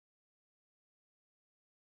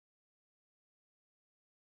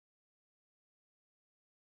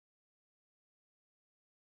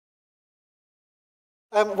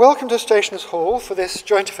Welcome to Stationers Hall for this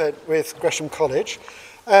joint event with Gresham College.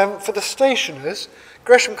 For the stationers,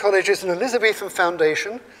 Gresham College is an Elizabethan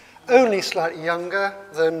foundation, only slightly younger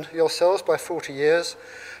than yourselves by 40 years,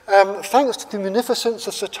 thanks to the munificence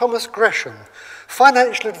of Sir Thomas Gresham,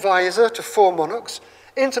 financial advisor to 4 monarchs,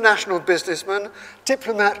 international businessman,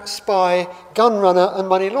 diplomat, spy, gun runner and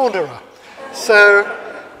money launderer. So,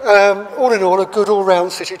 all in all, a good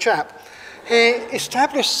all-round city chap. He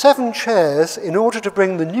established 7 chairs in order to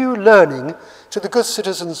bring the new learning to the good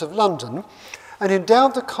citizens of London and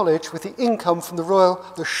endowed the college with the income from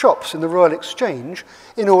the shops in the Royal Exchange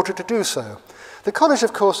in order to do so. The college,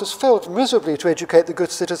 of course, has failed miserably to educate the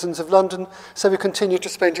good citizens of London, so we continue to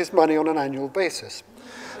spend his money on an annual basis.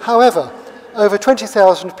 However, over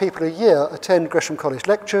 20,000 people a year attend Gresham College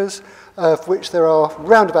lectures, of which there are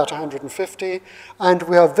round about 150, and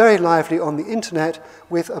we are very lively on the internet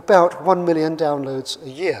with about 1 million downloads a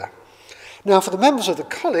year. Now, for the members of the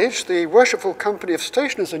college, the Worshipful Company of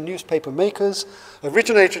Stationers and Newspaper Makers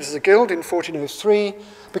originated as a guild in 1403,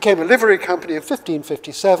 became a livery company in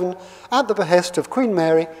 1557 at the behest of Queen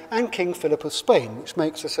Mary and King Philip of Spain, which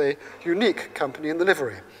makes us a unique company in the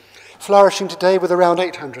livery. Flourishing today with around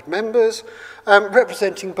 800 members,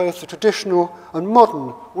 representing both the traditional and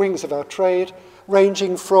modern wings of our trade,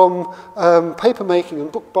 ranging from paper making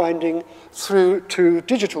and bookbinding through to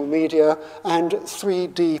digital media and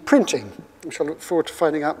 3D printing, which I look forward to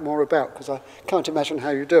finding out more about because I can't imagine how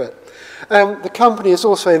you do it. The company is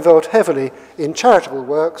also involved heavily in charitable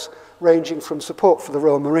works, ranging from support for the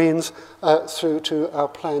Royal Marines through to our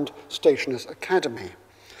planned Stationers Academy.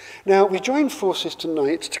 Now, we join forces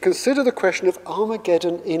tonight to consider the question of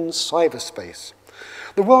Armageddon in cyberspace.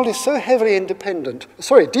 The world is so heavily dependent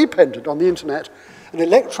on the internet and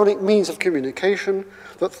electronic means of communication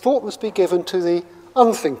that thought must be given to the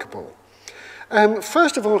unthinkable.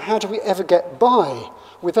 First of all, how do we ever get by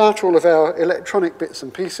without all of our electronic bits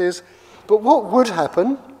and pieces? But what would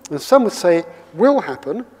happen, and some would say will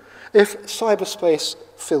happen, if cyberspace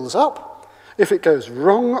fills up, if it goes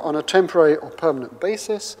wrong on a temporary or permanent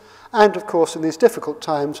basis, and of course in these difficult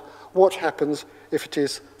times, what happens if it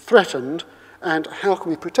is threatened, and how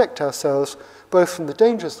can we protect ourselves both from the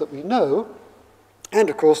dangers that we know and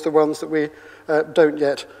of course the ones that we don't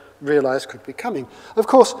yet realise could be coming. Of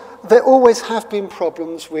course, there always have been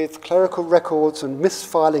problems with clerical records and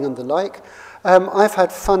misfiling and the like. I've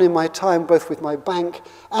had fun in my time both with my bank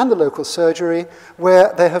and the local surgery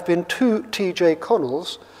where there have been 2 T.J.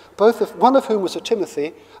 Connells, one of whom was a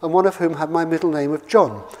Timothy and one of whom had my middle name of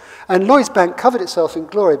John. And Lloyds Bank covered itself in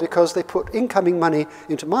glory because they put incoming money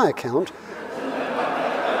into my account,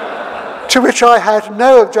 to which I had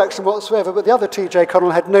no objection whatsoever, but the other T.J.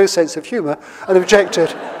 Connell had no sense of humour and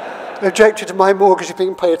objected to my mortgage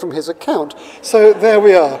being paid from his account. So there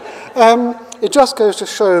we are. It just goes to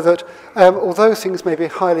show that although things may be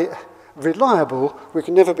highly reliable, we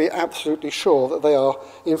can never be absolutely sure that they are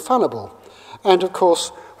infallible. And of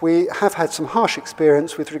course, we have had some harsh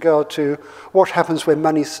experience with regard to what happens when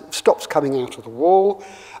money stops coming out of the wall.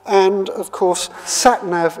 And of course,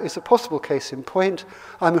 sat-nav is a possible case in point.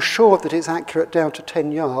 I'm assured that it's accurate down to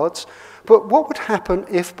 10 yards. But what would happen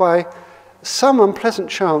if by some unpleasant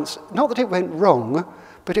chance, not that it went wrong,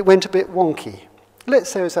 but it went a bit wonky? Let's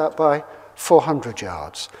say it was out by 400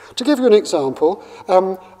 yards. To give you an example,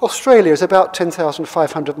 Australia is about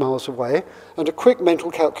 10,500 miles away, and a quick mental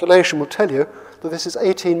calculation will tell you that this is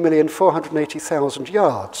 18,480,000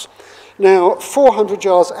 yards. Now, 400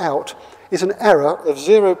 yards out is an error of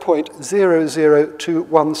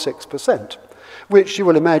 0.00216%, which you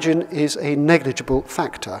will imagine is a negligible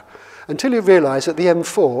factor, until you realise that the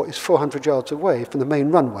M4 is 400 yards away from the main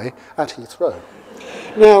runway at Heathrow.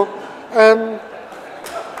 Now,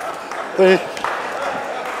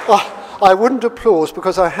 I wouldn't applause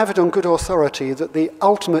because I have it on good authority that the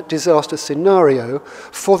ultimate disaster scenario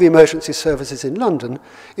for the emergency services in London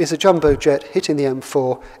is a jumbo jet hitting the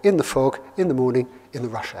M4 in the fog, in the morning, in the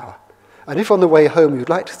rush hour. And if on the way home you'd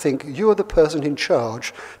like to think you're the person in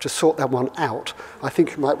charge to sort that one out, I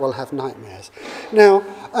think you might well have nightmares. Now,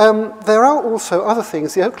 there are also other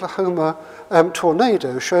things. The Oklahoma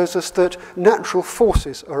tornado shows us that natural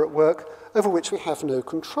forces are at work over which we have no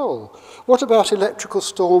control. What about electrical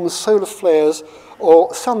storms, solar flares, or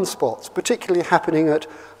sunspots, particularly happening at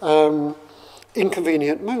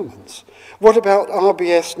inconvenient moments? What about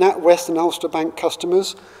RBS, NatWest, and Ulster Bank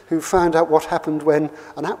customers who found out what happened when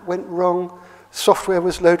an app went wrong, software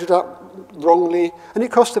was loaded up wrongly, and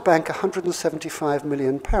it cost the bank £175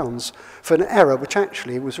 million for an error which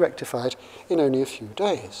actually was rectified in only a few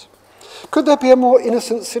days? Could there be a more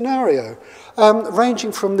innocent scenario,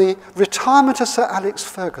 ranging from the retirement of Sir Alex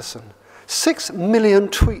Ferguson, 6 million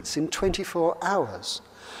tweets in 24 hours.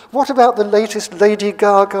 What about the latest Lady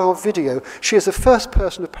Gaga video? She is the first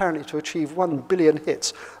person apparently to achieve 1 billion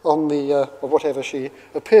hits on the, or whatever she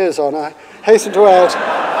appears on. I hasten to add,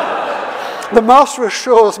 the master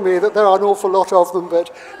assures me that there are an awful lot of them, but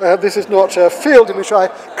this is not a field in which I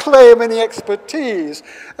claim any expertise.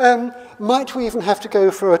 Might we even have to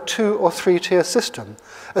go for a 2- or 3-tier system?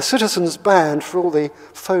 A citizen's band for all the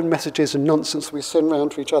phone messages and nonsense we send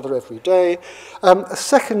round to each other every day. A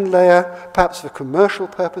second layer, perhaps for commercial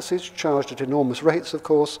purposes, charged at enormous rates, of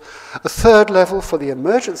course. A third level for the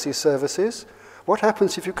emergency services. What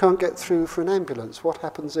happens if you can't get through for an ambulance? What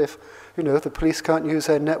happens if, you know, the police can't use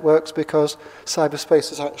their networks because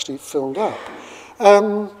cyberspace is actually filled up?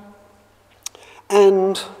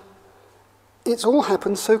 And it's all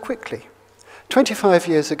happened so quickly. 25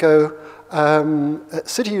 years ago, at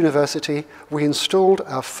City University, we installed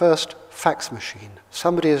our first fax machine.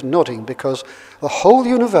 Somebody is nodding because the whole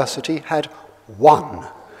university had one,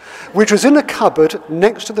 which was in a cupboard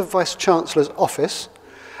next to the Vice-Chancellor's office,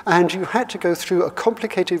 and you had to go through a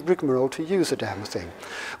complicated rigmarole to use the damn thing.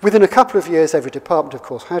 Within a couple of years, every department, of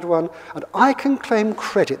course, had one, and I can claim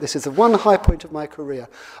credit. This is the one high point of my career.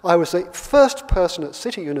 I was the first person at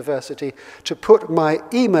City University to put my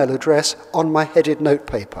email address on my headed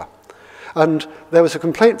notepaper. And there was a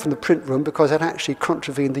complaint from the print room because it actually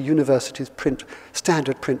contravened the university's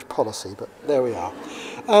standard print policy, but there we are.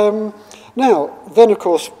 Now, then, of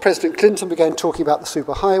course, President Clinton began talking about the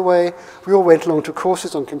superhighway. We all went along to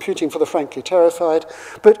courses on computing for the frankly terrified.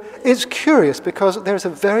 But it's curious because there is a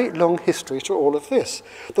very long history to all of this.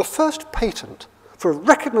 The first patent for a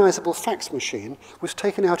recognizable fax machine was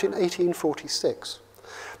taken out in 1846.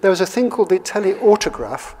 There was a thing called the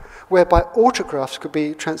teleautograph, whereby autographs could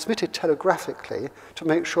be transmitted telegraphically to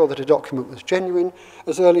make sure that a document was genuine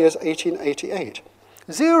as early as 1888.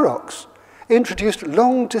 Xerox introduced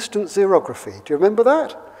long-distance xerography. Do you remember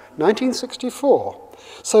that? 1964.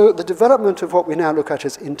 So the development of what we now look at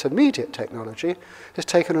as intermediate technology has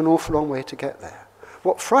taken an awful long way to get there.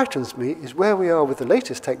 What frightens me is where we are with the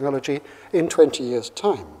latest technology in 20 years'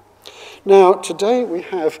 time. Now, today we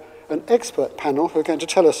have an expert panel who are going to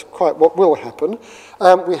tell us quite what will happen.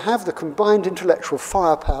 We have the combined intellectual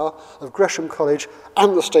firepower of Gresham College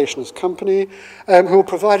and the Stationers' Company, who will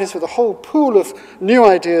provide us with a whole pool of new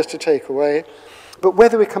ideas to take away. But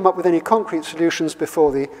whether we come up with any concrete solutions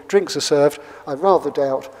before the drinks are served, I rather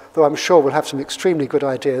doubt, though I'm sure we'll have some extremely good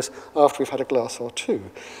ideas after we've had a glass or two.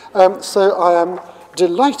 So I am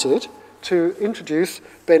delighted to introduce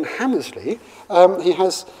Ben Hammersley. He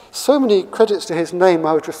has so many credits to his name,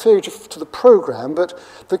 I would refer you to the programme, but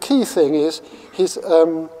the key thing is his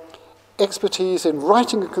expertise in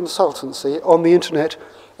writing a consultancy on the internet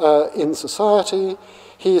in society.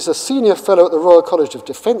 He is a senior fellow at the Royal College of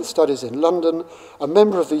Defence Studies in London, a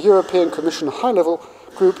member of the European Commission High-Level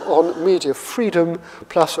Group on Media Freedom,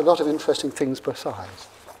 plus a lot of interesting things besides.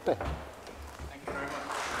 Ben.